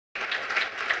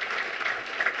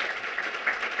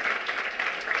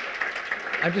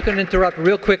I'm just going to interrupt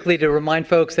real quickly to remind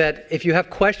folks that if you have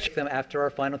questions, them after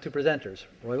our final two presenters.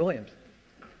 Roy Williams.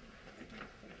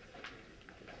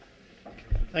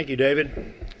 Thank you,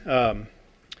 David. I'm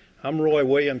Roy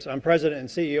Williams. I'm President and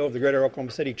CEO of the Greater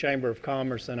Oklahoma City Chamber of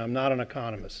Commerce, and I'm not an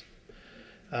economist.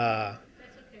 That's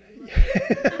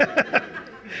okay.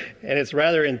 And it's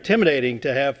rather intimidating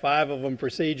to have 5 of them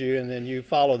precede you, and then you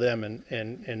follow them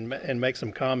and make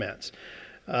some comments.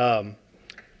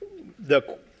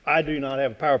 I do not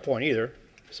have a PowerPoint either,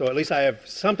 so at least I have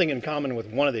something in common with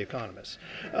one of the economists.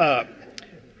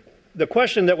 The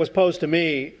question that was posed to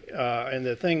me and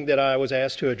the thing that I was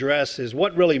asked to address is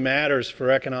what really matters for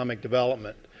economic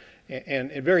development.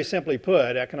 And very simply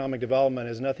put, economic development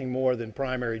is nothing more than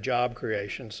primary job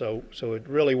creation. So what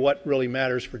really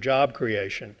matters for job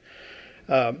creation.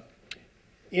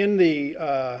 In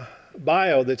the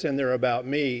bio that's in there about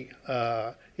me,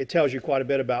 it tells you quite a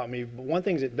bit about me. But one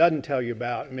thing it doesn't tell you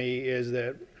about me is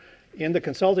that in the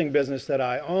consulting business that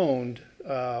I owned,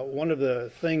 one of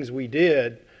the things we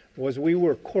did was we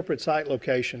were corporate site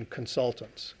location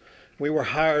consultants. We were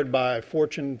hired by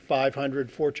Fortune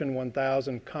 500, Fortune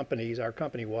 1000 companies, our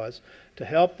company was, to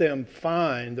help them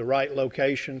find the right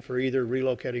location for either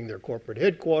relocating their corporate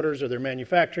headquarters or their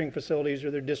manufacturing facilities or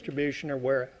their distribution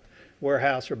or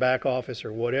warehouse or back office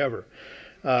or whatever.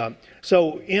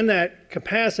 So in that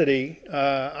capacity,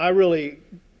 I really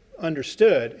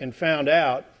understood and found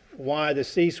out why the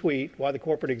C-suite, why the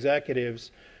corporate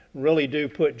executives really do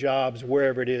put jobs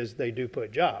wherever it is they do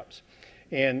put jobs.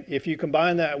 And if you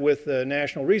combine that with the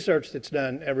national research that's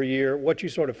done every year, what you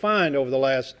sort of find over the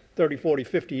last 30, 40,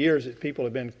 50 years that people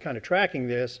have been kind of tracking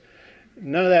this,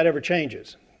 none of that ever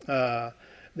changes.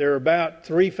 There are about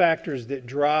 3 factors that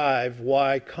drive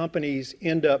why companies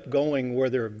end up going where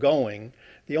they're going.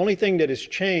 The only thing that has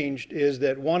changed is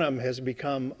that one of them has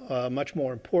become much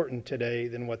more important today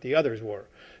than what the others were.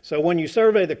 So when you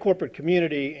survey the corporate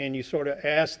community and you sort of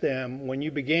ask them, when you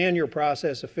began your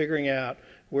process of figuring out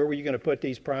where were you going to put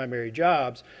these primary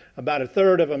jobs, about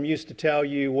 1/3 of them used to tell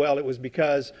you, well, it was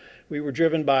because we were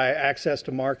driven by access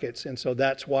to markets, and so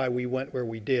that's why we went where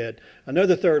we did.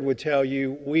 Another 1/3 would tell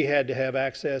you we had to have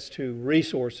access to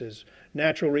resources,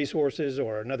 natural resources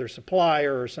or another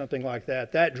supplier or something like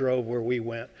that. That drove where we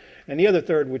went. And the other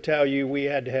 1/3 would tell you we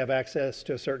had to have access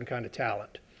to a certain kind of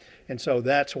talent. And so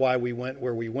that's why we went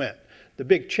where we went. The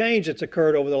big change that's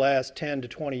occurred over the last 10 to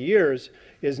 20 years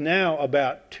is now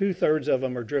about 2/3 of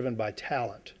them are driven by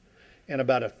talent, and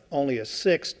about only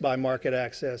 1/6 by market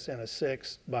access and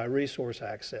 1/6 by resource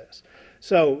access.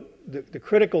 So the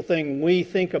critical thing we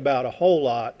think about a whole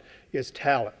lot is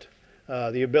talent,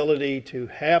 the ability to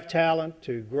have talent,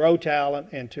 to grow talent,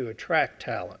 and to attract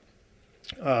talent.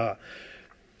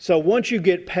 So once you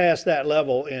get past that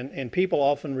level, and people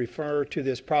often refer to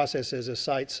this process as a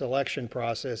site selection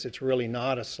process, it's really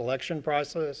not a selection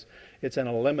process, it's an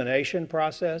elimination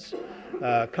process.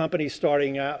 Companies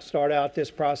start out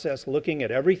this process looking at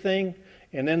everything,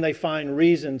 and then they find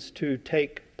reasons to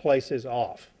take places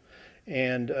off.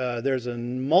 And there's a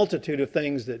multitude of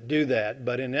things that do that,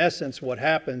 but in essence what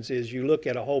happens is you look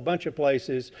at a whole bunch of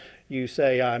places, you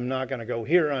say, I'm not going to go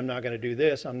here, I'm not going to do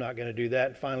this, I'm not going to do that,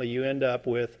 and finally you end up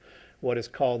with what is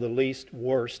called the least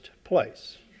worst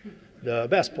place, the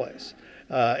best place.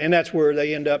 And that's where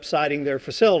they end up siting their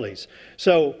facilities.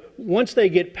 So once they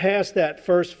get past that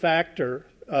first factor,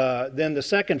 then the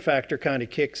second factor kind of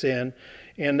kicks in,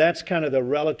 and that's kind of the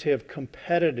relative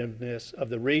competitiveness of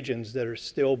the regions that are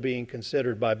still being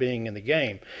considered by being in the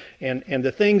game. And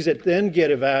the things that then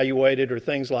get evaluated are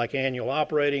things like annual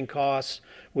operating costs,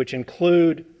 which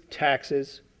include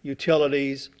taxes,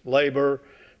 utilities, labor,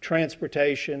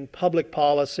 transportation, public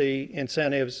policy,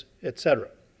 incentives, etc.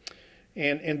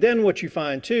 And then what you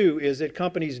find too is that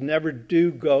companies never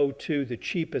do go to the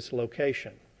cheapest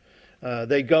location.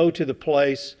 They go to the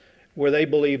place where they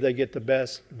believe they get the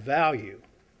best value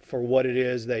for what it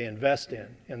is they invest in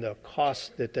and the costs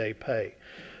that they pay.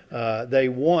 They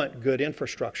want good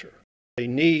infrastructure. They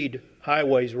need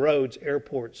highways, roads,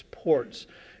 airports, ports,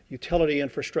 utility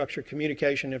infrastructure,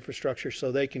 communication infrastructure, so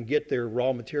they can get their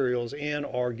raw materials in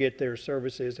or get their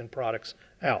services and products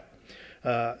out.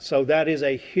 So that is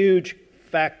a huge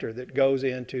factor that goes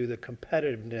into the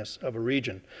competitiveness of a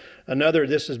region. Another,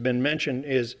 this has been mentioned,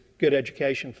 is good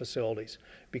education facilities,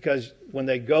 because when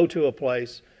they go to a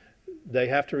place, they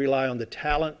have to rely on the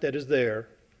talent that is there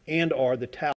and or the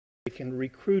talent they can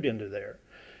recruit into there.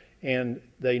 And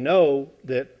they know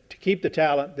that to keep the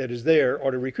talent that is there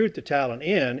or to recruit the talent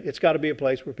in, it's got to be a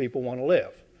place where people want to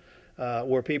live,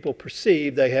 where people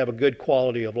perceive they have a good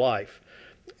quality of life,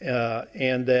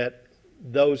 and that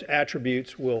those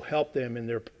attributes will help them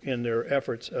in their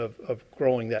efforts of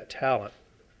growing that talent.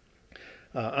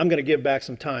 I'm going to give back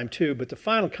some time too, but the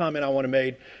final comment I want to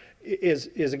make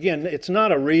is again, it's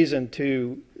not a reason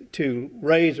to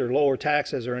raise or lower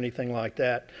taxes or anything like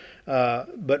that,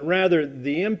 but rather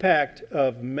the impact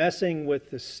of messing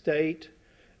with the state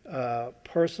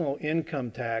personal income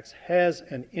tax has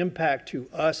an impact to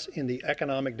us in the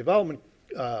economic development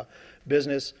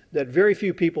business that very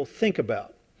few people think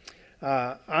about.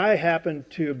 I happened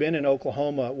to have been in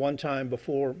Oklahoma one time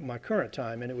before my current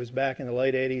time, and it was back in the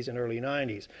late 80s and early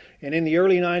 90s. And in the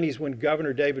early 90s, when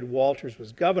Governor David Walters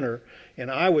was governor,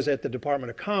 and I was at the Department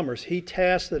of Commerce, he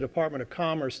tasked the Department of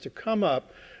Commerce to come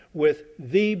up with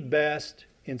the best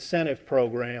incentive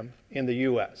program in the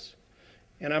U.S.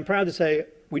 And I'm proud to say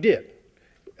we did.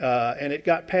 And it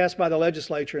got passed by the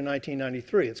legislature in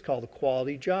 1993. It's called the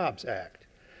Quality Jobs Act.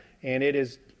 And it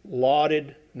is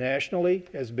lauded nationally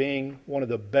as being one of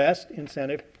the best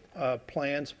incentive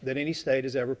plans that any state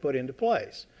has ever put into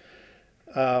place.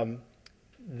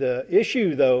 The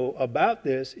issue, though, about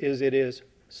this is it is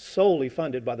solely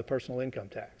funded by the personal income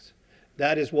tax.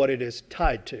 That is what it is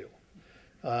tied to.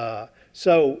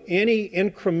 So any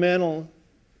incremental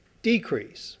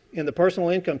decrease in the personal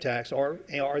income tax or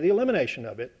the elimination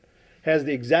of it has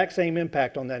the exact same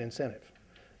impact on that incentive.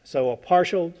 So a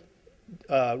partial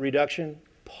reduction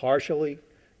partially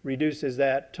reduces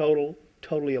that,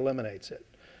 totally eliminates it.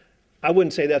 I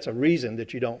wouldn't say that's a reason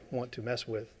that you don't want to mess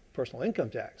with personal income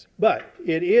tax, but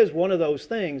it is one of those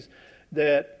things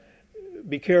that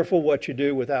be careful what you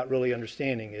do without really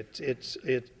understanding. It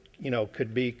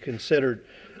could be considered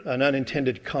an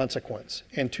unintended consequence.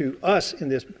 And to us in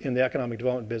the economic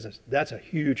development business, that's a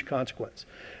huge consequence.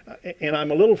 And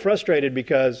I'm a little frustrated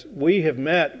because we have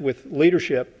met with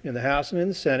leadership in the House and in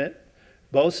the Senate,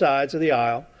 both sides of the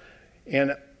aisle,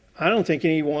 and I don't think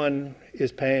anyone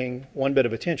is paying one bit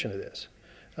of attention to this.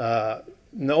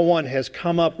 No one has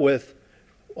come up with,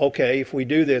 okay, if we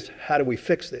do this, how do we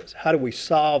fix this? How do we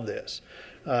solve this?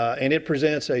 And it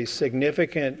presents a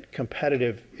significant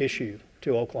competitive issue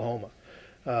to Oklahoma.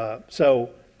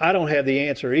 So I don't have the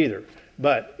answer either.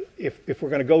 But if we're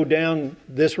going to go down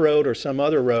this road or some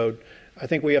other road, I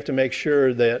think we have to make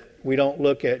sure that we don't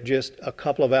look at just a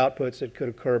couple of outputs that could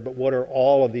occur, but what are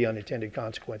all of the unintended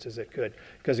consequences that could,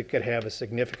 because it could have a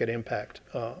significant impact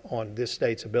on this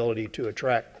state's ability to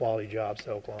attract quality jobs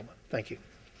to Oklahoma. Thank you.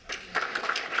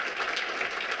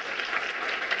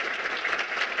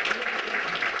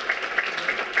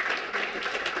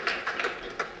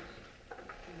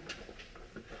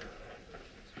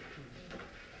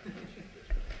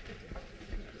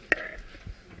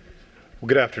 Well,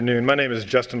 good afternoon. My name is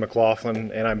Justin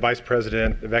McLaughlin, and I'm Vice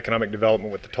President of Economic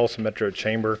Development with the Tulsa Metro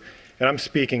Chamber. And I'm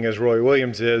speaking, as Roy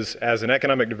Williams is, as an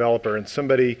economic developer and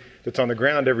somebody that's on the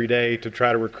ground every day to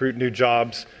try to recruit new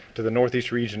jobs to the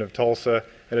northeast region of Tulsa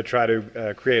and to try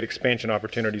to create expansion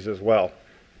opportunities as well.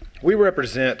 We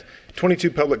represent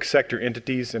 22 public sector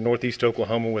entities in northeast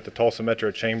Oklahoma with the Tulsa Metro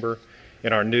Chamber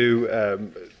in our new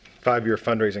 5-year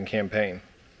fundraising campaign.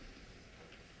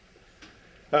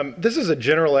 This is a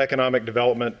general economic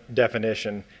development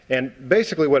definition, and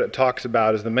basically what it talks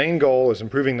about is the main goal is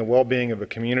improving the well-being of a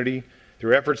community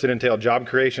through efforts that entail job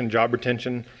creation, job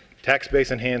retention, tax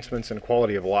base enhancements, and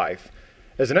quality of life.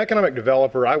 As an economic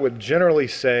developer, I would generally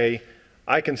say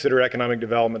I consider economic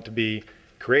development to be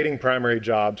creating primary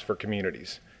jobs for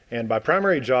communities. And by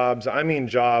primary jobs, I mean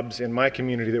jobs in my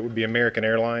community that would be American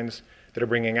Airlines that are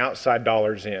bringing outside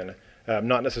dollars in,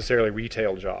 not necessarily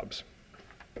retail jobs.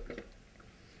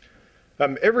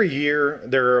 Every year,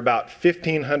 there are about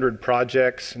 1,500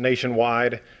 projects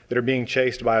nationwide that are being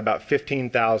chased by about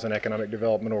 15,000 economic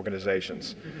development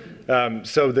organizations.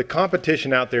 So the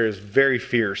competition out there is very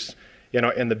fierce,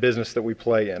 in the business that we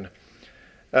play in.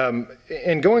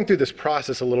 And going through this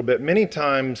process a little bit, many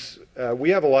times we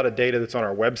have a lot of data that's on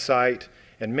our website,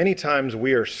 and many times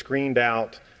we are screened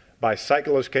out by site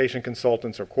location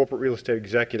consultants or corporate real estate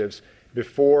executives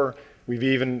before we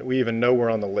even know we're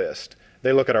on the list.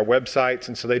 They look at our websites,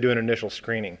 and so they do an initial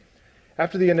screening.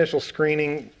 After the initial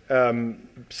screening,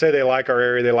 say they like our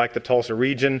area, they like the Tulsa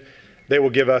region, they will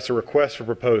give us a request for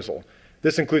proposal.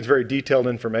 This includes very detailed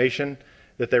information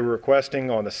that they were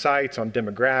requesting on the sites, on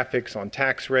demographics, on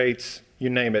tax rates, you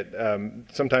name it.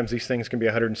 Sometimes these things can be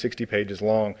 160 pages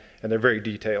long, and they're very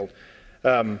detailed.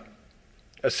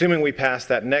 Assuming we pass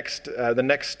that the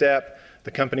next step,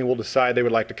 the company will decide they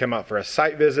would like to come out for a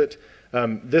site visit.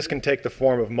 This can take the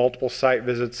form of multiple site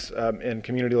visits in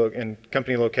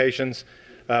company locations,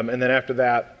 and then after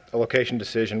that, a location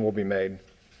decision will be made.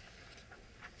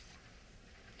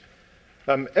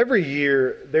 Every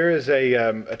year, there is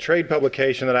a trade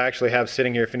publication that I actually have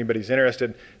sitting here if anybody's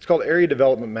interested. It's called Area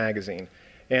Development Magazine.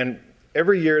 And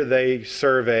every year they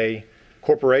survey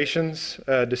corporations,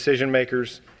 decision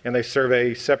makers, and they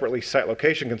survey separately site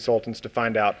location consultants to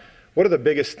find out what are the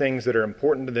biggest things that are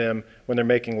important to them when they're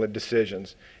making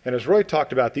decisions. And as Roy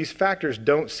talked about, these factors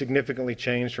don't significantly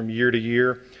change from year to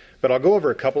year, but I'll go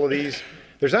over a couple of these.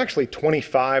 There's actually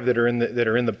 25 that are in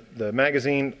the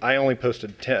magazine. I only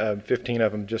posted 15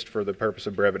 of them just for the purpose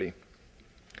of brevity.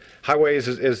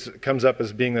 Highways comes up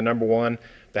as being the number one.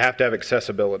 They have to have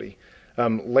accessibility.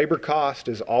 Labor cost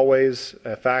is always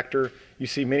a factor. You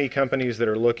see many companies that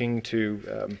are looking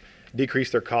to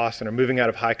decrease their costs and are moving out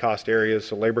of high-cost areas,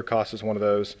 so labor cost is one of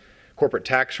those. Corporate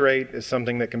tax rate is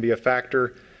something that can be a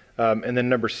factor. And then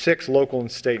number 6, local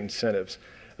and state incentives.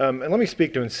 And let me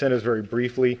speak to incentives very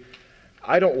briefly.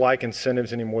 I don't like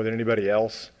incentives any more than anybody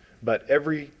else, but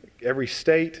every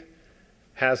state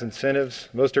has incentives.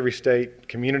 Most every state,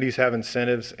 communities have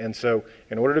incentives, and so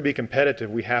in order to be competitive,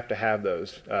 we have to have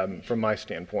those from my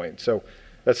standpoint. So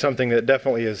that's something that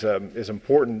definitely is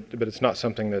important, but it's not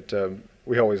something that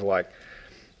we always like.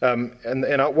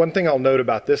 One thing I'll note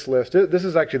about this list, this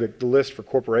is actually the list for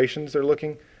corporations they're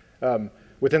looking.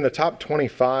 Within the top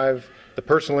 25, the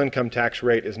personal income tax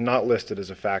rate is not listed as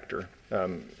a factor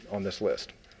on this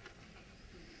list.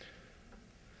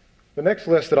 The next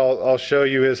list that I'll show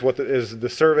you is the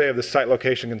survey of the site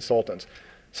location consultants.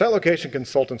 Site location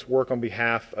consultants work on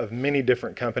behalf of many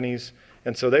different companies,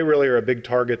 and so they really are a big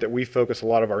target that we focus a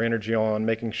lot of our energy on,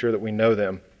 making sure that we know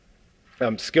them.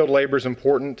 Skilled labor is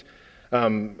important.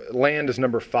 Land is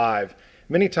number 5.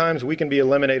 Many times we can be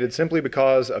eliminated simply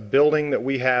because a building that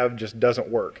we have just doesn't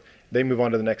work. They move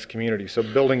on to the next community, so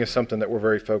building is something that we're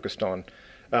very focused on.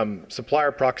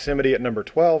 Supplier proximity at number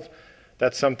 12.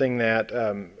 That's something that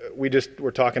we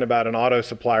were talking about an auto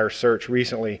supplier search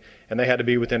recently, and they had to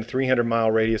be within a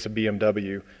 300-mile radius of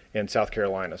BMW in South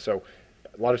Carolina. So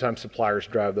a lot of times suppliers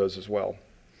drive those as well.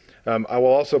 I will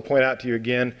also point out to you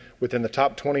again, within the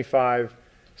top 25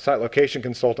 site location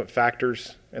consultant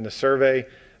factors in the survey,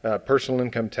 personal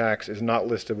income tax is not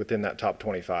listed within that top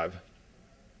 25.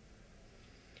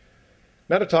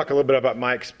 Now to talk a little bit about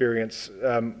my experience,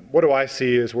 what do I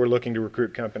see as we're looking to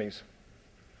recruit companies?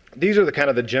 These are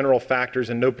the general factors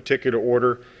in no particular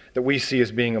order that we see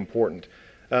as being important.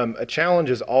 A challenge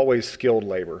is always skilled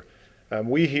labor.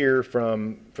 We hear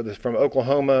from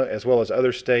Oklahoma as well as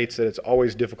other states that it's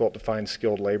always difficult to find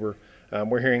skilled labor.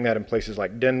 We're hearing that in places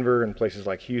like Denver and places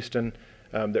like Houston,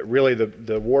 that really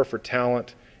the war for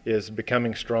talent is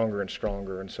becoming stronger and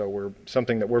stronger. And so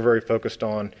something that we're very focused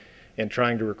on in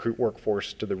trying to recruit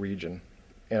workforce to the region.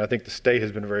 And I think the state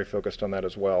has been very focused on that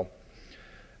as well.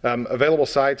 Available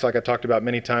sites, like I talked about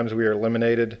many times, we are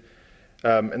eliminated.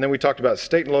 And then we talked about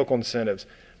state and local incentives.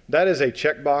 That is a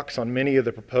checkbox on many of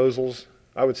the proposals.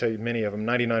 I would say many of them,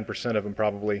 99% of them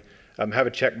probably, have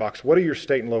a checkbox. What are your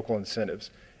state and local incentives?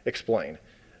 Explain.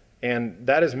 And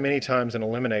that is many times an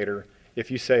eliminator. If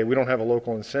you say we don't have a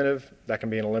local incentive, that can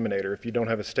be an eliminator. If you don't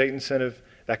have a state incentive,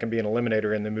 that can be an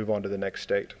eliminator and then move on to the next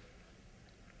state.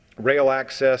 Rail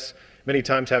access, many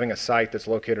times having a site that's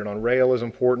located on rail is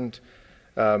important.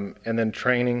 And then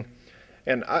training.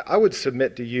 And I would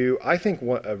submit to you, I think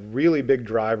a really big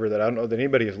driver that I don't know that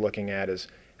anybody is looking at is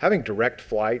having direct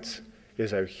flights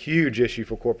is a huge issue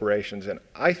for corporations. And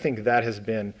I think that has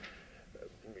been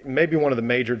maybe one of the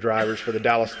major drivers for the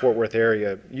Dallas-Fort Worth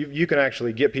area. You can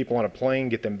actually get people on a plane,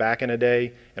 get them back in a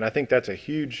day, and I think that's a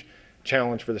huge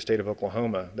challenge for the state of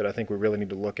Oklahoma that I think we really need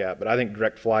to look at. But I think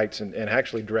direct flights and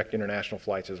actually direct international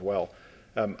flights as well.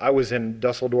 I was in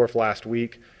Dusseldorf last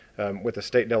week with a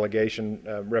state delegation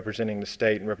representing the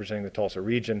state and representing the Tulsa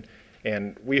region,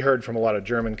 and we heard from a lot of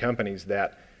German companies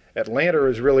that Atlanta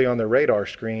is really on their radar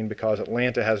screen because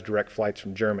Atlanta has direct flights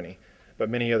from Germany, but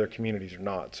many other communities are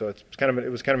not. So it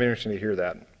was kind of interesting to hear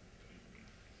that.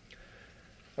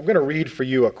 I'm going to read for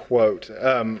you a quote.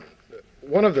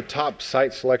 One of the top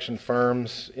site selection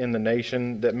firms in the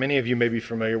nation that many of you may be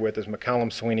familiar with is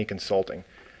McCallum Sweeney Consulting.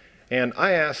 And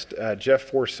I asked Jeff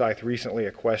Forsyth recently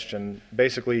a question,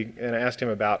 basically, and I asked him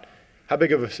about how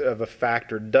big of a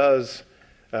factor does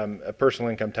a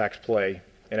personal income tax play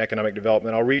in economic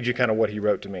development. I'll read you kind of what he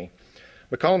wrote to me.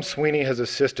 McCallum Sweeney has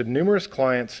assisted numerous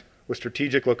clients with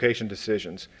strategic location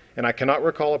decisions, and I cannot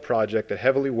recall a project that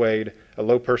heavily weighed a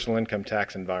low personal income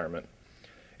tax environment.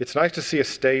 It's nice to see a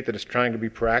state that is trying to be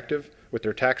proactive with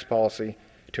their tax policy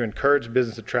to encourage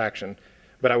business attraction,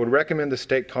 but I would recommend the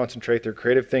state concentrate their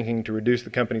creative thinking to reduce the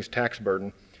company's tax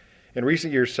burden. In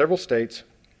recent years, several states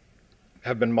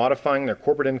have been modifying their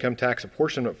corporate income tax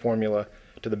apportionment formula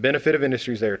to the benefit of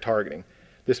industries they are targeting.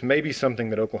 this may be something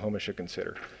that Oklahoma should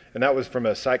consider. And that was from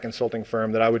a site consulting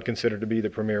firm that I would consider to be the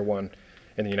premier one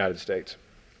in the United States.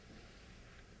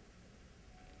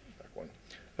 Back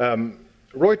one.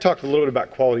 Roy talked a little bit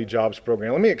about Quality Jobs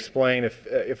Program. Let me explain,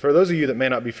 if for those of you that may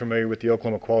not be familiar with the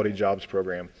Oklahoma Quality Jobs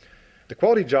Program, the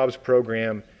Quality Jobs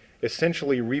Program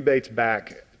essentially rebates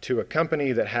back to a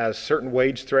company that has certain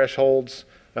wage thresholds.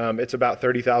 It's about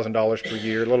 $30,000 per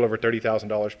year, a little over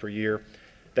 $30,000 per year.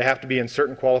 They have to be in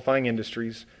certain qualifying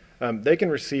industries. They can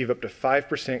receive up to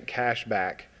 5% cash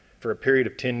back for a period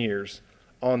of 10 years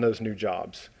on those new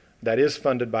jobs. That is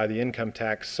funded by the income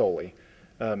tax solely.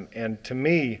 And to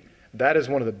me, that is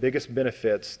one of the biggest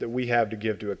benefits that we have to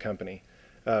give to a company.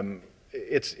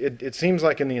 It seems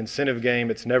like in the incentive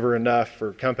game, it's never enough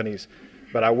for companies.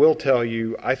 But I will tell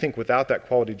you, I think without that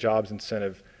quality jobs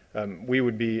incentive, we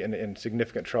would be in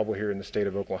significant trouble here in the state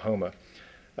of Oklahoma.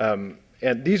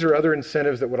 And these are other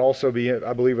incentives that would also be,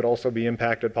 I believe, would also be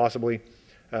impacted possibly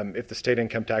if the state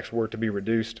income tax were to be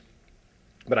reduced.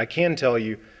 But I can tell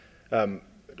you,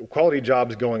 quality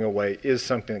jobs going away is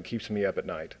something that keeps me up at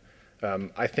night.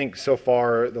 I think so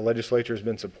far the legislature has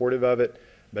been supportive of it,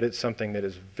 but it's something that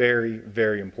is very,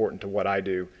 very important to what I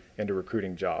do and to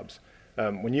recruiting jobs.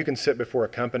 When you can sit before a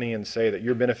company and say that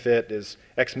your benefit is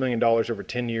X million dollars over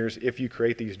 10 years if you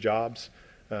create these jobs,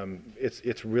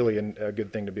 it's really a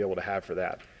good thing to be able to have for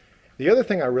that. The other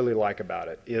thing I really like about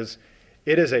it is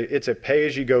it's a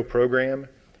pay-as-you-go program.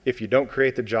 If you don't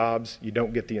create the jobs, you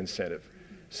don't get the incentive.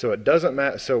 So it doesn't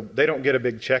matter. So they don't get a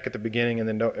big check at the beginning and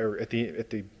then don't, or at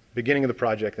the beginning of the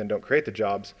project, then don't create the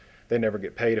jobs. They never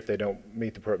get paid if they don't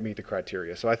meet the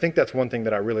criteria. So I think that's one thing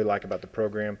that I really like about the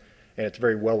program, and it's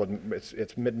very well it's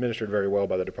administered very well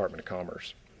by the Department of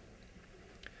Commerce.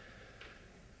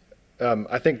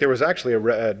 I think there was actually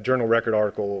a Journal Record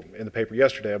article in the paper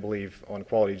yesterday, I believe, on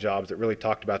quality jobs that really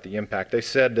talked about the impact. They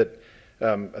said that,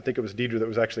 I think it was Deidre that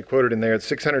was actually quoted in there,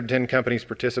 610 companies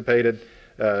participated,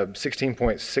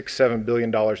 $16.67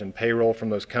 billion in payroll from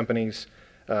those companies,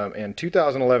 and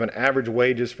 2011 average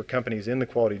wages for companies in the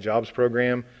Quality Jobs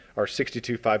Program are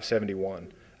 $62,571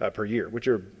 per year, which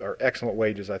are excellent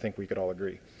wages, I think we could all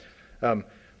agree.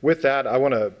 With that, I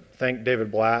want to thank David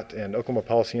Blatt and Oklahoma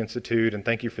Policy Institute, and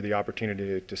thank you for the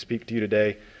opportunity to speak to you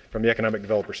today from the economic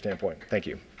developer standpoint. Thank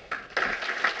you.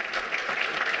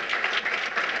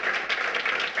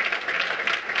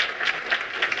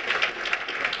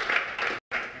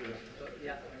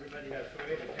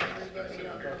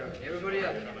 Everybody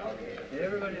up.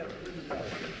 Everybody up.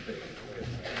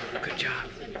 Good job.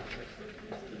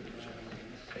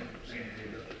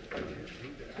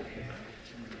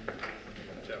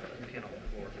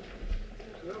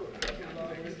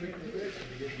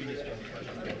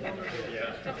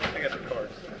 Yeah, I got the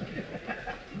cards.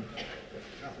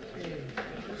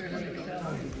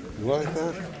 You like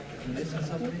that?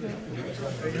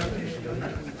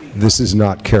 This is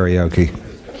not karaoke.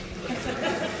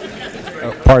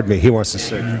 Pardon me, he wants to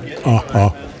sing.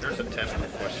 There's a technical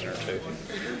question or two.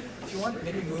 If you want,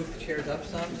 maybe move the chairs up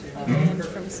some.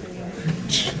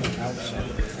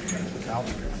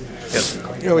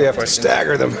 You know, we have to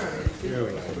stagger them.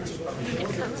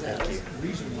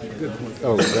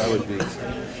 Oh, that would be.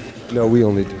 No, we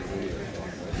only do.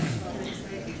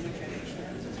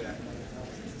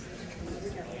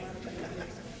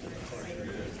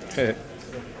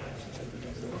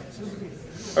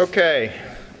 Okay,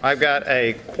 I've got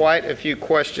quite a few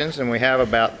questions, and we have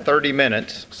about 30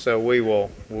 minutes, so we'll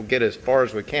get as far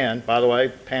as we can. By the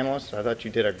way, panelists, I thought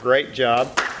you did a great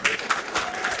job.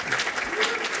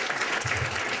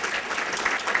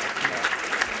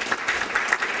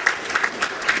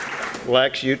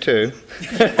 Lex, you too.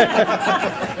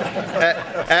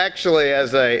 Actually,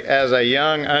 as a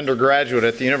young undergraduate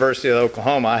at the University of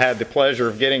Oklahoma, I had the pleasure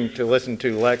of getting to listen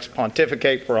to Lex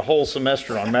pontificate for a whole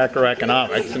semester on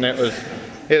macroeconomics, and it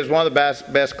was one of the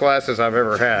best classes I've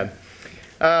ever had.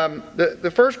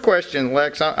 The first question,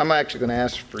 Lex, I'm actually going to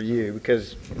ask for you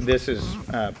because this is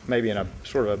maybe in a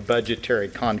sort of a budgetary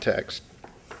context.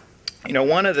 You know,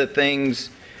 one of the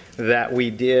things that we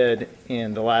did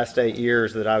in the last 8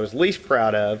 years that I was least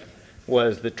proud of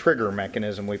was the trigger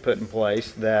mechanism we put in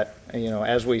place that, you know,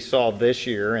 as we saw this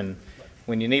year, and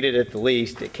when you needed it the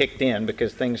least, it kicked in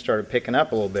because things started picking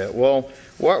up a little bit. Well,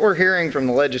 what we're hearing from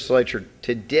the legislature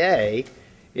today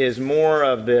is more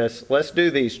of this, let's do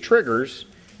these triggers,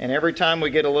 and every time we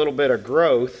get a little bit of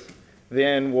growth,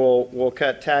 then we'll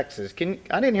cut taxes.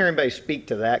 I didn't hear anybody speak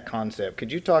to that concept.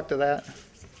 Could you talk to that?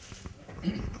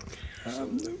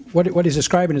 What he's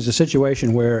describing is a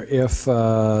situation where if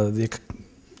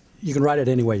you can write it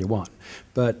any way you want,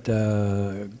 but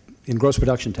in gross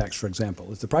production tax, for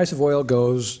example, if the price of oil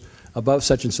goes above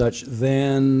such and such,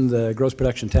 then the gross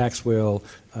production tax will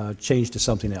change to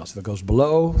something else. If it goes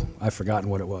below, I've forgotten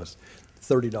what it was,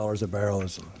 $30 a barrel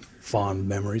is fond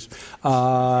memories,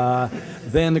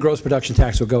 then the gross production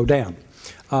tax will go down.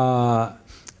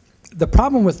 The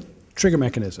problem with trigger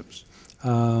mechanisms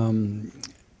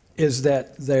is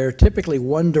that they're typically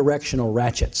one-directional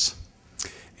ratchets.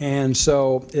 And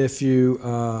so if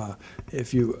you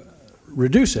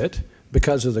reduce it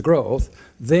because of the growth,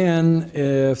 then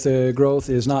if the growth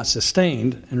is not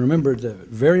sustained, and remember the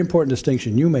very important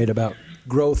distinction you made about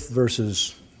growth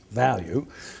versus value,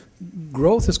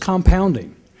 growth is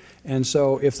compounding. And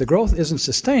so if the growth isn't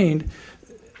sustained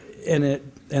and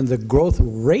the growth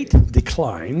rate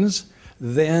declines,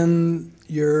 then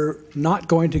you're not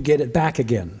going to get it back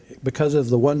again because of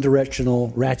the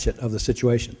one-directional ratchet of the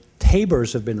situation.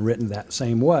 Tabors have been written that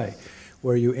same way,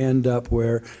 where you end up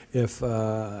where if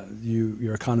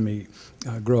your economy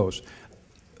grows.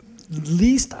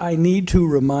 Least I need to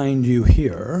remind you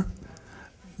here,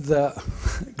 the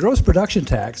gross production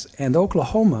tax, and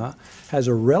Oklahoma has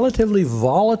a relatively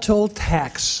volatile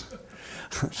tax.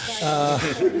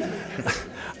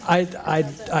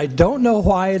 I don't know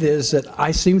why it is that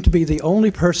I seem to be the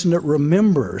only person that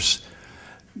remembers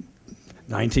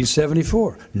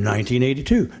 1974,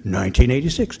 1982,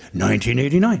 1986,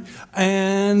 1989,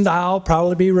 and I'll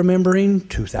probably be remembering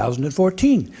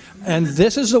 2014. And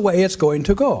this is the way it's going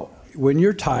to go when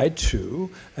you're tied to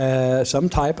some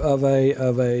type of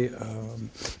a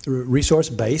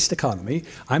resource-based economy.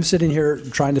 I'm sitting here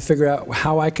trying to figure out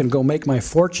how I can go make my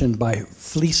fortune by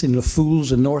fleecing the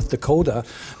fools in North Dakota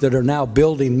that are now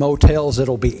building motels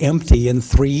that'll be empty in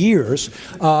 3 years,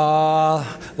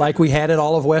 like we had in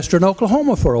all of western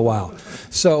Oklahoma for a while.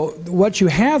 So what you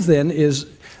have then is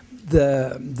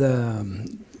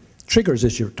the triggers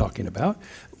that you're talking about.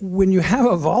 When you have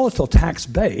a volatile tax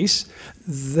base,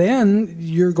 then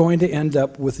you're going to end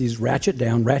up with these ratchet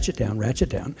down, ratchet down, ratchet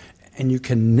down, and you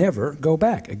can never go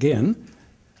back. Again,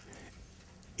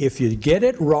 if you get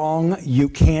it wrong, you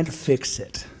can't fix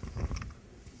it.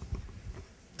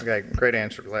 Okay, great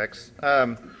answer, Lex.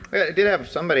 I did have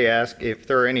somebody ask if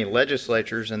there are any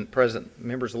legislatures and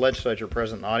members of the legislature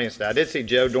present in the audience today. I did see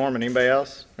Joe Dorman. Anybody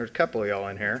else? There's a couple of y'all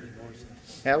in here.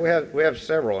 Yeah, we have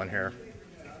several in here.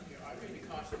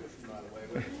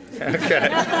 Okay.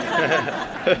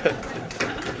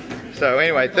 So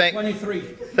anyway, thank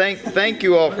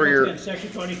you all for your. Section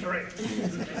 23.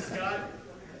 Scott,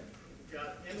 we've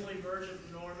got Emily Burgess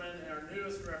from Norman, and our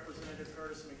newest representative,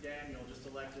 Curtis McDaniel, just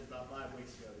elected about 5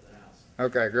 weeks ago to the House.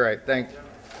 Okay, great.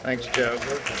 Thanks, Joe.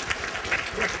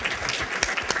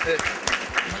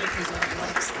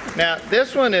 Now,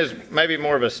 this one is maybe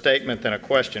more of a statement than a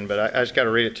question, but I just got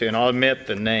to read it to you, and I'll omit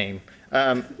the name.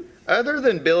 Other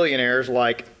than billionaires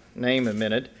like name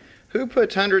omitted, who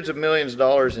puts hundreds of millions of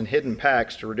dollars in hidden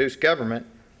PACs to reduce government,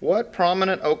 what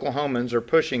prominent Oklahomans are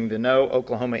pushing the no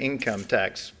Oklahoma income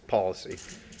tax policy?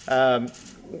 Let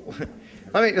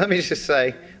me just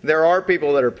say, there are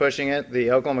people that are pushing it.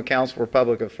 The Oklahoma Council for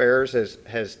Public Affairs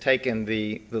has taken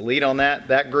the lead on that.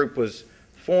 That group was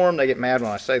formed, they get mad when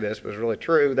I say this, but it's really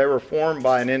true. They were formed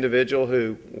by an individual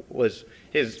who was,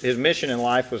 his mission in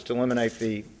life was to eliminate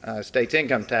the state's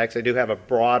income tax. They do have a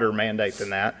broader mandate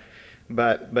than that,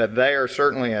 but they are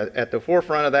certainly at the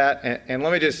forefront of that. And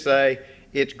let me just say,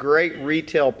 it's great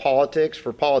retail politics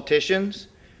for politicians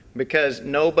because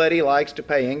nobody likes to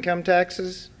pay income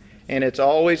taxes. And it's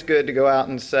always good to go out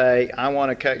and say, I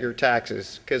want to cut your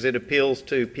taxes, because it appeals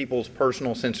to people's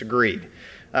personal sense of greed.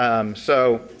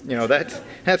 So, you know,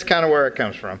 that's kind of where it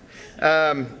comes from.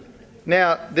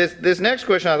 Now, this next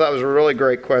question I thought was a really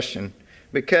great question,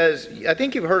 because I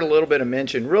think you've heard a little bit of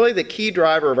mention. Really, the key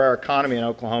driver of our economy in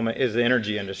Oklahoma is the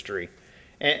energy industry,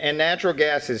 and natural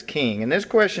gas is king. And this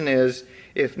question is,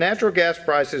 if natural gas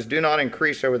prices do not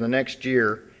increase over the next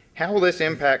year, how will this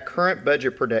impact current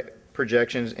budget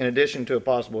projections in addition to a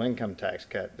possible income tax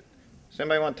cut? Does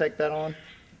anybody want to take that on?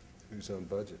 Who's on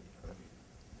budget?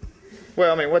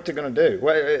 Well, I mean, what's it going to do?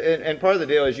 Well, and part of the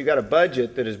deal is you got a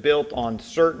budget that is built on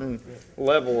certain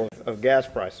level of gas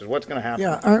prices. What's going to happen?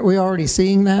 Yeah, aren't we already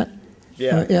seeing that?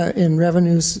 Yeah. In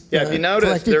revenues. Yeah, if you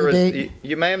noticed, there was,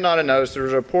 you may have not have noticed, there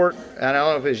was a report, and I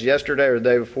don't know if it was yesterday or the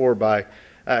day before, by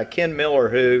Ken Miller,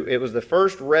 who it was the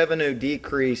first revenue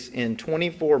decrease in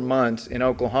 24 months in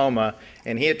Oklahoma,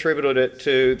 and he attributed it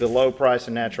to the low price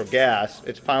of natural gas.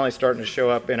 It's finally starting to show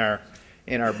up in our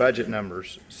budget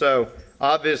numbers. So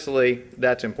obviously,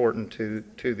 that's important to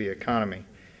the economy.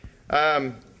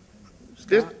 Yes.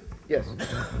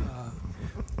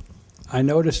 I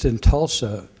noticed in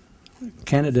Tulsa,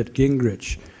 candidate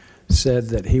Gingrich said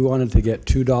that he wanted to get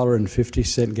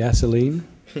 $2.50 gasoline.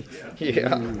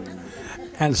 Yeah.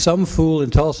 And some fool in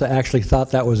Tulsa actually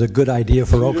thought that was a good idea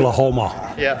for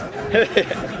Oklahoma. Yeah.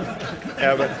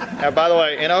 Yeah, but by the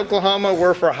way, in Oklahoma,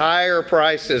 we're for higher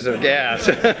prices of gas.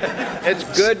 It's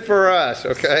good for us,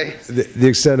 okay? The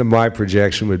extent of my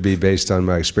projection would be based on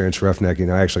my experience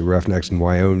roughnecking. I actually roughnecks in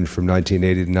Wyoming from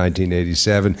 1980 to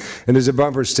 1987, and there's a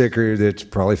bumper sticker that's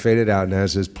probably faded out now. It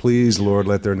says, "Please, Lord,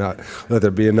 let there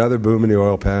be another boom in the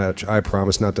oil patch. I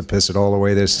promise not to piss it all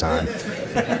away this time."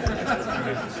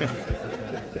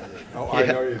 Oh, I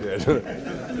know you did.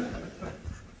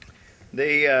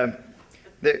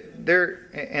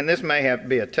 And this may have to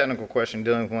be a technical question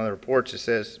dealing with one of the reports. It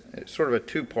says, it's sort of a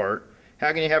two-part.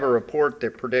 How can you have a report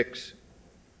that predicts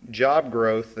job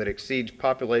growth that exceeds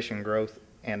population growth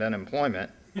and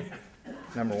unemployment?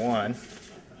 Number one.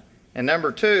 And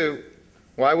number two,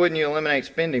 why wouldn't you eliminate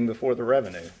spending before the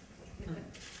revenue?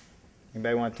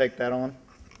 Anybody want to take that on?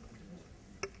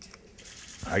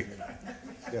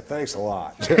 Yeah, thanks a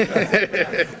lot.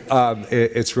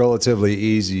 It's relatively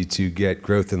easy to get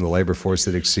growth in the labor force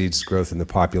that exceeds growth in the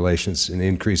populations, an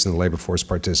increase in the labor force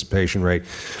participation rate.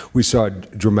 We saw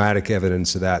dramatic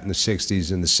evidence of that in the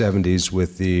 60s and the 70s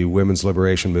with the Women's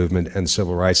Liberation Movement and the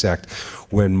Civil Rights Act,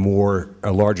 when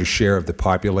a larger share of the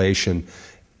population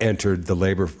entered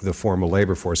the formal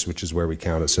labor force, which is where we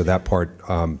count it. So that part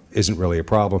isn't really a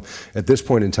problem. At this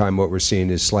point in time, what we're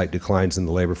seeing is slight declines in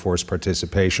the labor force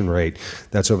participation rate.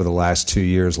 That's over the last 2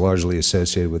 years, largely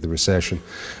associated with the recession.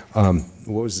 What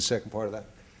was the second part of that?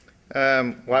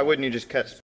 Why wouldn't you just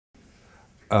cut?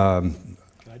 I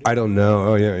don't know.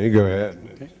 Oh, yeah, you go ahead.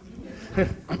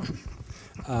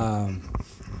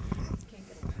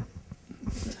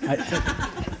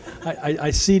 I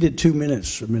ceded 2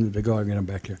 minutes a minute ago. I'm getting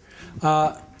back here.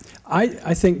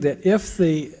 I think that if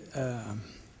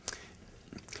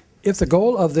the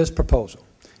goal of this proposal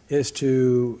is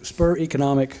to spur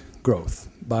economic growth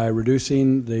by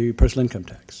reducing the personal income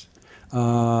tax,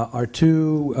 our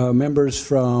two members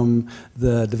from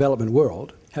the development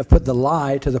world have put the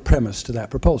lie to the premise to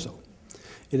that proposal.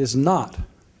 It is not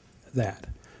that.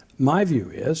 My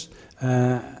view is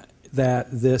that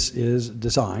this is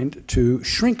designed to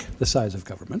shrink the size of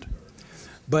government,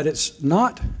 but it's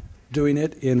not doing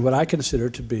it in what I consider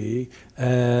to be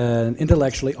an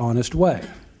intellectually honest way.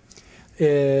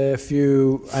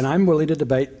 And I'm willing to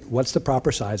debate what's the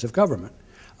proper size of government.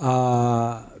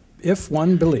 If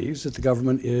one believes that the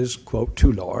government is, quote,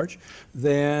 too large,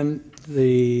 then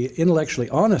the intellectually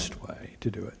honest way to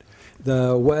do it,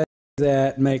 the way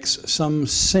that makes some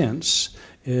sense,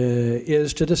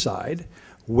 is to decide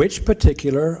which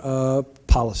particular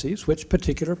policies, which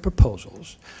particular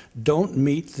proposals don't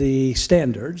meet the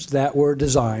standards that were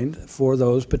designed for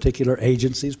those particular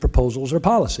agencies, proposals, or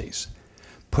policies.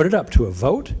 Put it up to a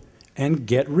vote and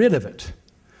get rid of it.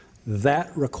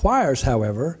 That requires,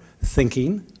 however,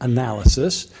 thinking,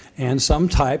 analysis, and some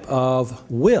type of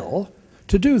will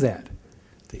to do that.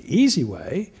 The easy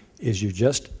way is you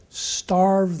just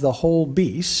starve the whole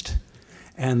beast,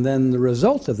 and then the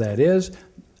result of that is,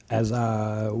 as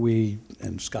we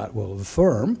and Scott will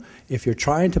affirm, if you're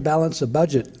trying to balance a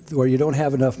budget where you don't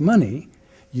have enough money,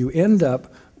 you end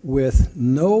up with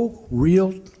no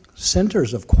real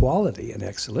centers of quality and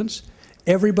excellence.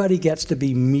 Everybody gets to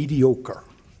be mediocre.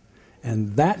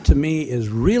 And that, to me, is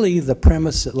really the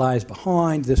premise that lies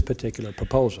behind this particular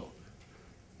proposal.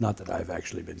 Not that I've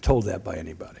actually been told that by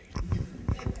anybody.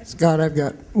 Scott, I've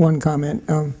got one comment.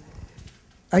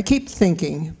 I keep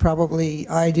thinking, probably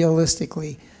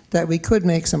idealistically, that we could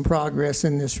make some progress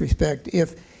in this respect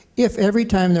if every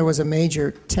time there was a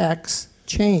major tax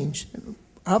change,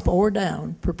 up or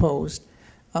down, proposed,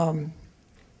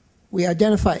 we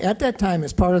identify at that time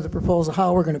as part of the proposal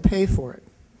how we're going to pay for it.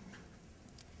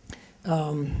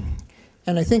 And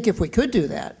I think if we could do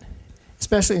that,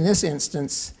 especially in this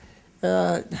instance,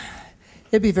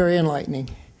 it'd be very enlightening.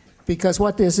 Because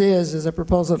what this is a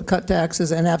proposal to cut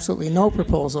taxes and absolutely no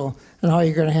proposal on how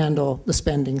you're going to handle the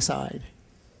spending side.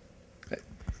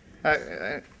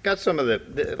 I got some of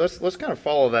let's kind of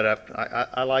follow that up.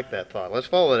 I like that thought. Let's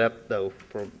follow it up, though,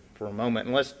 for a moment,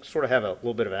 and let's sort of have a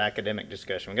little bit of an academic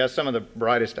discussion. We got some of the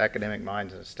brightest academic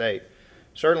minds in the state,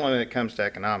 certainly when it comes to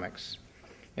economics.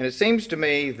 And it seems to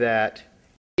me that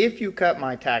if you cut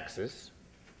my taxes,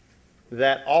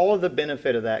 that all of the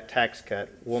benefit of that tax cut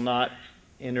will not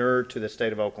inure to the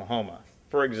state of Oklahoma.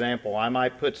 For example, I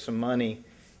might put some money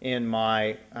in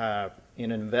my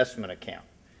in an investment account.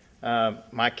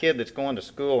 My kid that's going to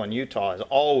school in Utah is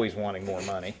always wanting more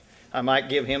money. I might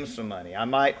give him some money. I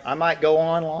might go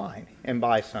online and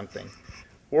buy something.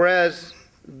 Whereas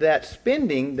that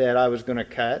spending that I was going to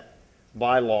cut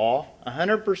by law,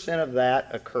 100% of that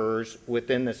occurs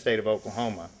within the state of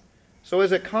Oklahoma. So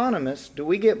as economists, do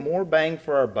we get more bang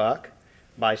for our buck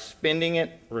by spending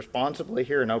it responsibly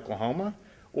here in Oklahoma,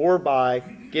 or by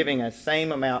giving a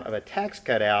same amount of a tax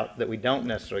cut out that we don't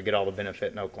necessarily get all the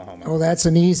benefit in Oklahoma? Oh, that's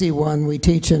an easy one. We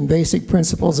teach in basic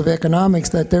principles of economics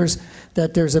that there's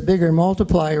a bigger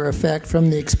multiplier effect from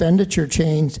the expenditure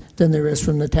change than there is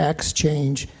from the tax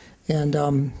change. And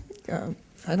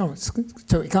I don't,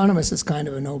 to economists, it's kind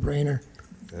of a no-brainer.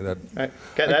 Right.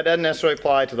 Okay, that doesn't necessarily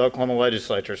apply to the Oklahoma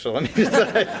legislature, so let me just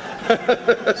say.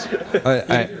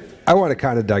 I want to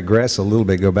kind of digress a little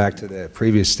bit, go back to the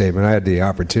previous statement. I had the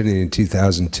opportunity in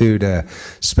 2002 to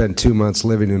spend 2 months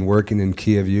living and working in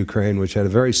Kiev, Ukraine, which had a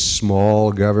very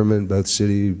small government, both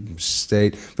city,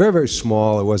 state, very, very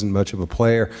small. It wasn't much of a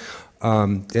player.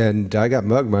 And I got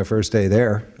mugged my first day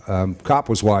there. Cop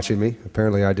was watching me.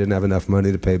 Apparently I didn't have enough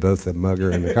money to pay both the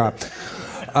mugger and the cop.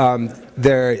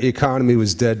 Their economy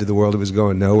was dead to the world. It was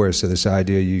going nowhere. So this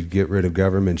idea you get rid of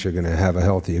government, you're going to have a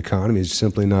healthy economy is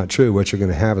simply not true. What you're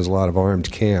going to have is a lot of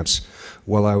armed camps.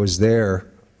 While I was there,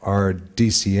 our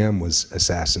DCM was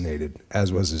assassinated,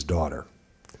 as was his daughter.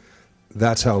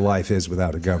 That's how life is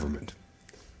without a government.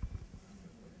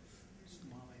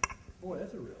 Boy,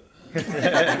 that's a real...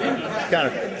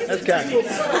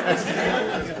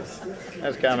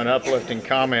 That's kind of an uplifting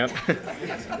comment.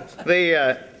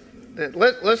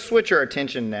 Let's switch our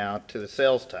attention now to the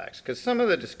sales tax, because some of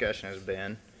the discussion has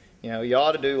been, you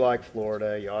ought to do like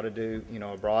Florida, you ought to do,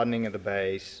 a broadening of the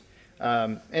base,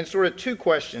 and sort of two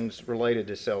questions related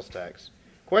to sales tax.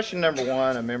 Question number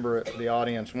one, a member of the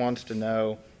audience wants to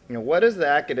know, what does the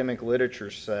academic literature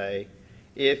say?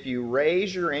 If you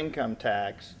raise your income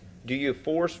tax, do you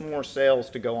force more sales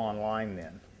to go online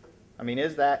then? I mean,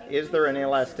 is there an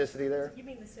elasticity there? You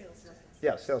mean the sales tax?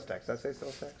 Yeah, sales tax. Did I say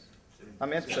sales tax? I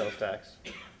meant sales tax.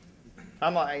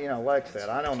 I'm like, Lex said,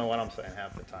 I don't know what I'm saying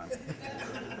half the time.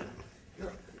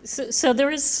 So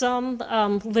there is some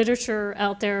literature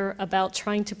out there about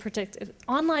trying to predict.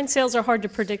 Online sales are hard to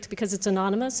predict because it's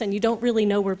anonymous and you don't really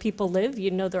know where people live.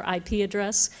 You know their IP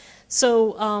address.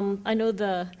 So I know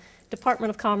the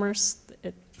Department of Commerce,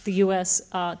 the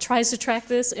U.S., tries to track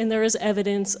this, and there is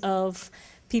evidence of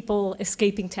people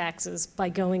escaping taxes by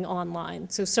going online.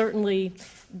 So certainly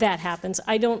that happens.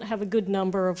 I don't have a good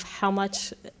number of how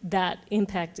much that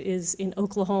impact is in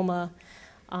Oklahoma,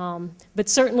 but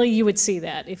certainly you would see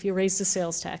that if you raise the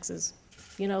sales taxes.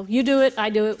 You do it, I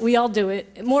do it, we all do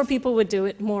it. More people would do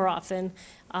it more often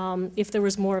if there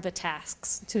was more of a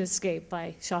tax to escape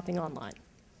by shopping online.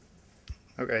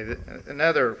 Okay,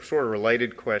 another sort of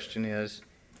related question is,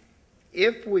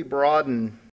 if we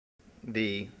broaden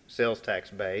the sales tax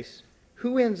base,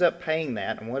 who ends up paying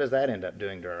that, and what does that end up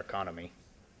doing to our economy?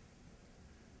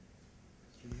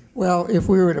 Well, if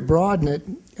we were to broaden it,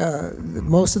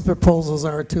 most of the proposals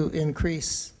are to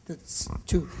increase,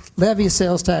 to levy a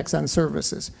sales tax on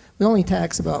services. We only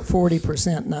tax about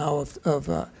 40% now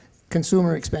of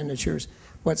consumer expenditures.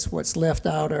 What's left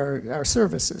out are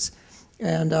services.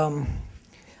 And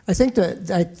I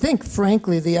think,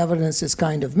 frankly, the evidence is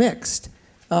kind of mixed.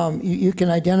 You can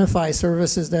identify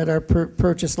services that are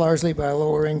purchased largely by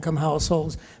lower income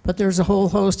households, but there's a whole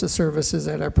host of services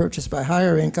that are purchased by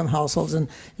higher income households, and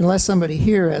unless somebody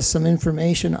here has some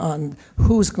information on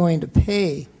who's going to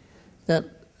pay that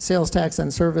sales tax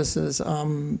on services,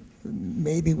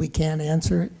 maybe we can't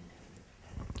answer it.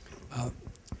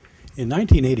 In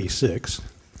 1986,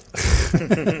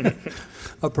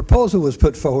 a proposal was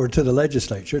put forward to the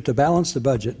legislature to balance the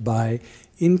budget by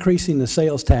increasing the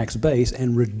sales tax base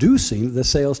and reducing the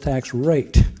sales tax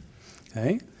rate.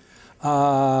 Okay?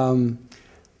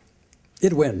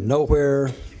 It went nowhere.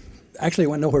 Actually, it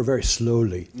went nowhere very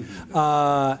slowly.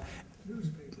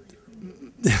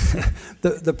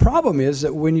 The problem is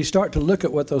that when you start to look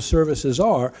at what those services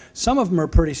are, some of them are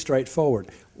pretty straightforward.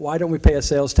 Why don't we pay a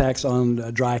sales tax on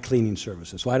dry cleaning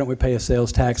services? Why don't we pay a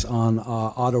sales tax on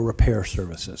auto repair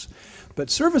services? But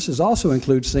services also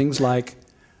includes things like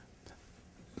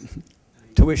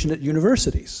tuition at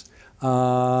universities.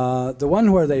 The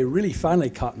one where they really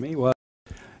finally caught me was,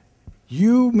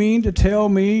 you mean to tell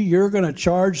me you're going to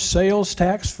charge sales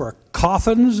tax for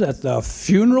coffins at the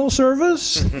funeral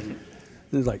service?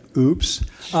 It's like, oops.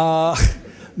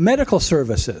 Medical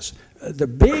services. The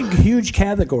big, huge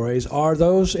categories are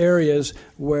those areas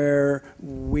where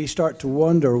we start to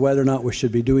wonder whether or not we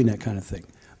should be doing that kind of thing.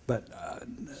 But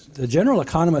the general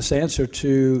economist's answer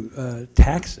to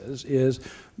taxes is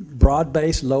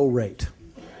broad-based, low rate.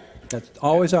 That's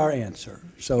always our answer.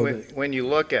 So when you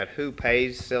look at who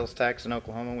pays sales tax in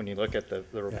Oklahoma, when you look at the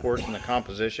reports and the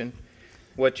composition,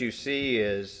 what you see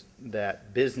is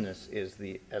that business is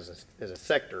as a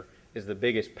sector, is the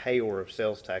biggest payer of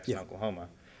sales tax in Oklahoma.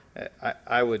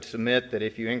 I would submit that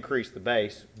if you increase the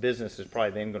base, business is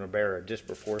probably then going to bear a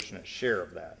disproportionate share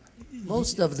of that.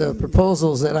 Most of the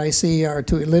proposals that I see are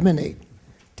to eliminate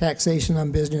taxation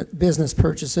on business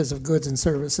purchases of goods and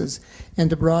services and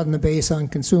to broaden the base on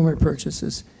consumer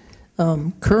purchases.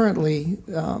 Currently,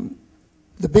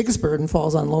 the biggest burden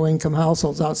falls on low-income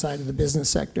households outside of the business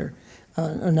sector.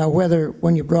 Now, whether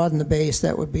when you broaden the base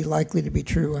that would be likely to be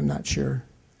true, I'm not sure.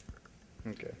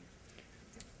 Okay.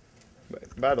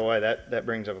 By the way, that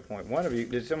brings up a point. One of you,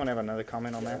 did someone have another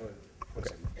comment on that?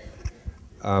 Okay.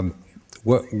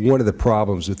 One of the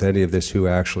problems with any of this who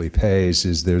actually pays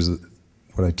is there's,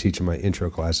 what I teach in my intro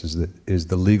class is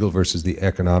the legal versus the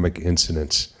economic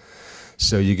incidence.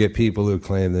 So you get people who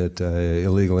claim that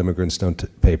illegal immigrants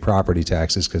don't pay property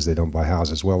taxes because they don't buy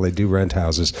houses. Well, they do rent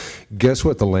houses. Guess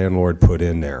what the landlord put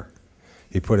in there?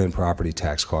 He put in property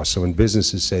tax costs. So when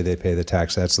businesses say they pay the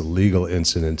tax, that's the legal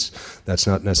incidence. That's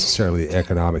not necessarily the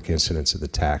economic incidence of the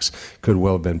tax. Could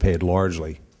well have been paid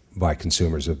largely by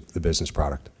consumers of the business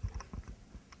product.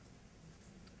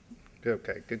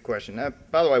 Okay, good question.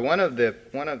 By the way, one of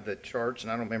the charts,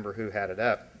 and I don't remember who had it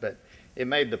up, but it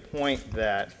made the point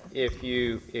that if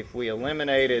we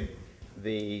eliminated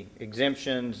the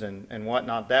exemptions and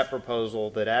whatnot, that proposal,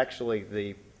 that actually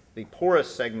the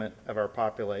poorest segment of our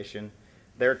population,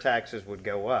 their taxes would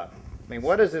go up. I mean,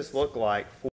 what does this look like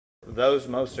for those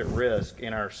most at risk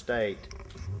in our state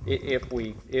if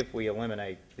we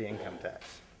eliminate the income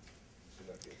tax?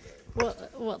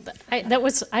 Well,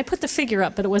 I put the figure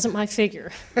up, but it wasn't my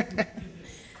figure.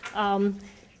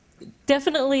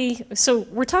 Definitely, so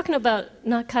we're talking about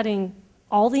not cutting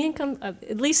all the income,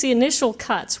 at least the initial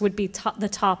cuts would be the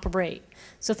top rate.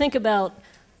 So think about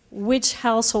which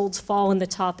households fall in the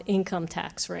top income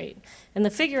tax rate. And the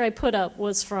figure I put up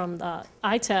was from the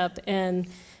ITEP, and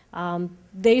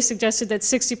they suggested that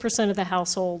 60% of the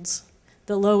households,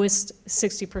 the lowest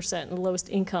 60%, the lowest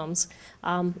incomes,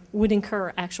 would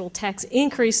incur actual tax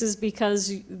increases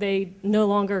because they no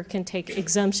longer can take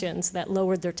exemptions that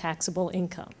lowered their taxable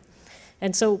income.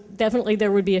 And so definitely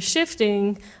there would be a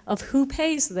shifting of who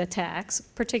pays the tax,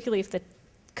 particularly if the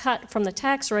cut from the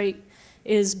tax rate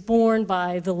is borne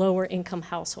by the lower income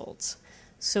households.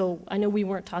 So I know we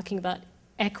weren't talking about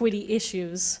equity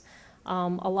issues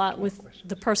a lot with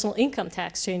the personal income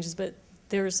tax changes, but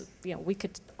there's, we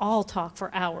could all talk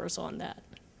for hours on that.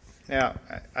 Now,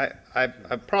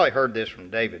 I've probably heard this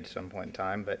from David at some point in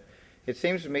time, but it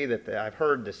seems to me that I've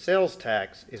heard the sales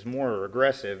tax is more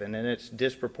aggressive and then it's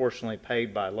disproportionately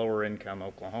paid by lower income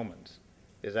Oklahomans.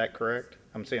 Is that correct?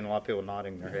 I'm seeing a lot of people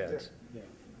nodding their heads.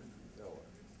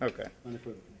 Okay.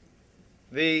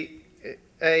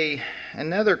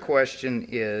 Another question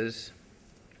is,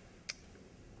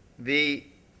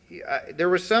 there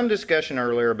was some discussion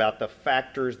earlier about the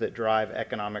factors that drive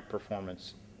economic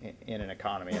performance in an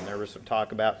economy, and there was some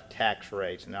talk about tax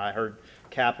rates, and I heard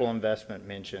capital investment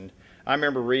mentioned. I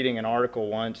remember reading an article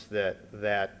once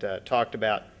that talked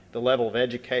about the level of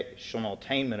educational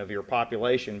attainment of your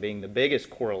population being the biggest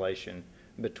correlation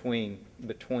between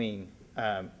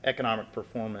economic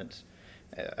performance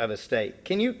of a state.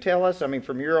 Can you tell us, I mean,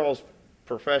 from your all's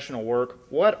professional work,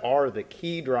 what are the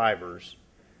key drivers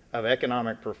of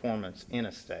economic performance in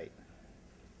a state?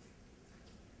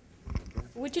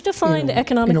 Would you define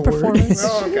economic performance?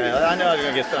 Oh, okay, I know I was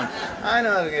going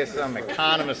to get some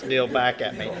economist deal back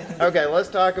at me. Okay, let's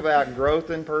talk about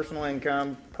growth in personal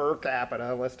income per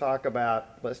capita. Let's talk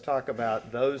about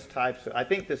those types of, I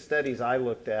think the studies I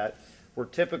looked at were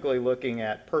typically looking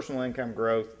at personal income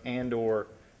growth and or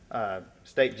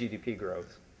state GDP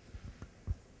growth.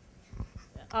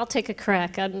 I'll take a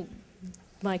crack.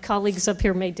 My colleagues up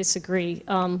here may disagree,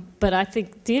 but I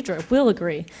think Deidre will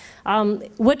agree.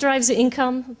 What drives the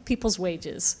income? People's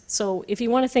wages. So if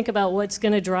you want to think about what's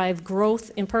going to drive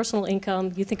growth in personal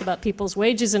income, you think about people's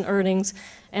wages and earnings,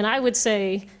 and I would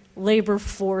say labor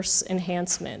force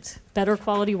enhancement, better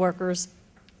quality workers,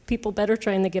 people better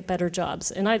trained, they get better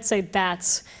jobs. And I'd say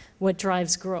that's what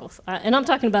drives growth. And I'm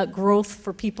talking about growth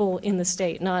for people in the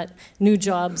state, not new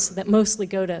jobs that mostly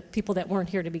go to people that weren't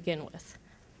here to begin with.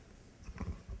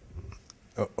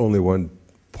 Only one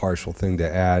partial thing to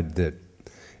add, that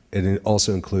it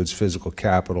also includes physical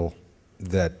capital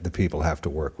that the people have to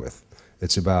work with.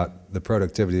 It's about the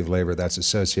productivity of labor that's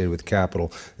associated with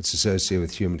capital. It's associated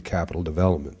with human capital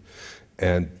development.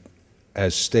 And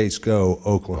as states go,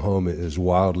 Oklahoma is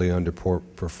wildly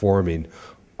underperforming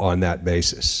on that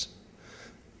basis.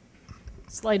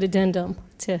 Slight addendum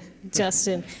to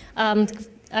Justin.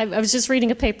 I was just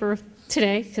reading a paper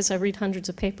today, because I read hundreds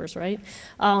of papers, right?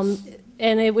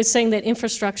 And it was saying that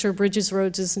infrastructure, bridges,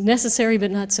 roads is necessary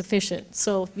but not sufficient.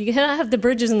 So you can have the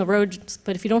bridges and the roads,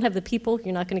 but if you don't have the people,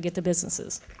 you're not going to get the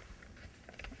businesses.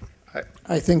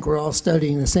 I think we're all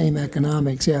studying the same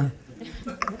economics, yeah.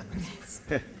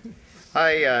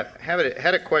 I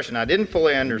had a question I didn't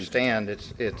fully understand.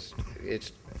 It's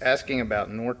asking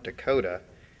about North Dakota,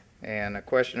 and a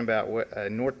question about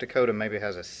what North Dakota maybe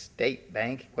has a state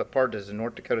bank. What part does the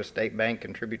North Dakota State Bank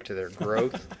contribute to their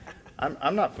growth?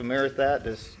 I'm not familiar with that.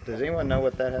 Does anyone know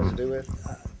what that has to do with?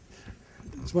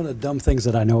 It's one of the dumb things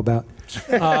that I know about.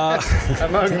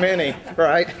 Among many,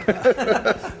 right?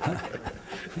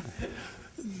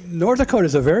 North Dakota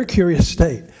is a very curious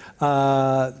state.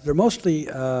 They're mostly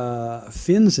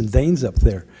Finns and Danes up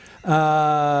there.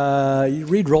 You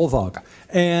read Rolvag.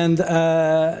 And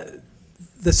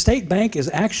the state bank is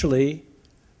actually,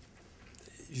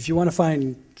 if you want to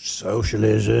find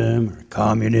socialism or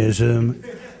communism,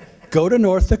 go to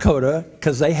North Dakota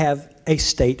because they have a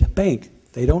state bank.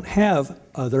 They don't have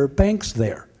other banks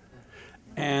there.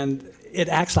 And it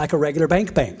acts like a regular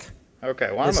bank.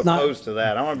 Okay, well, I'm It's not- opposed to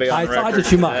that. I want to be on I the thought record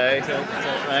that you might. today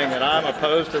saying that I'm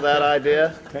opposed to that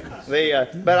idea.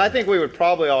 But I think we would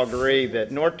probably all agree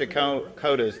that North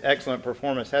Dakota's excellent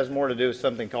performance has more to do with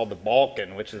something called the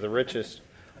Balkan, which is the richest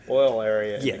oil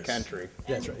area in the Yes. country.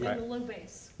 That's right. And a low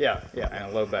base. Yeah, and a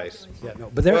low base. Yeah,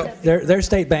 no, but their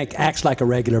state bank acts like a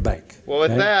regular bank. Well, with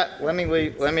okay? that, let me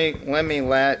leave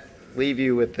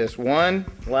you with this one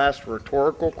last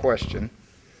rhetorical question.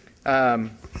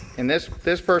 And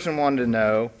this person wanted to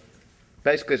know,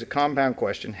 basically it's a compound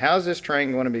question, how's this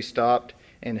train going to be stopped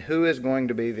and who is going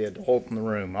to be the adult in the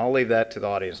room? I'll leave that to the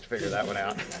audience to figure that one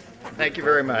out. Thank you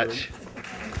very much.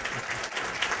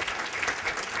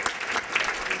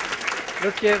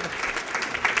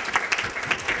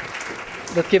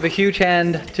 Let's give a huge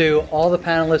hand to all the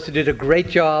panelists who did a great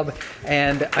job.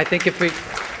 And I think if we...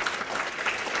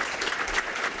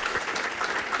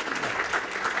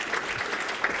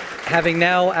 Having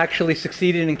now actually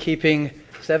succeeded in keeping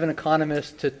 7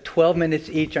 economists to 12 minutes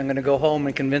each, I'm going to go home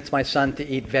and convince my son to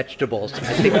eat vegetables.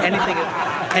 I think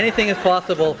anything is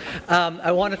possible.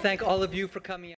 I want to thank all of you for coming.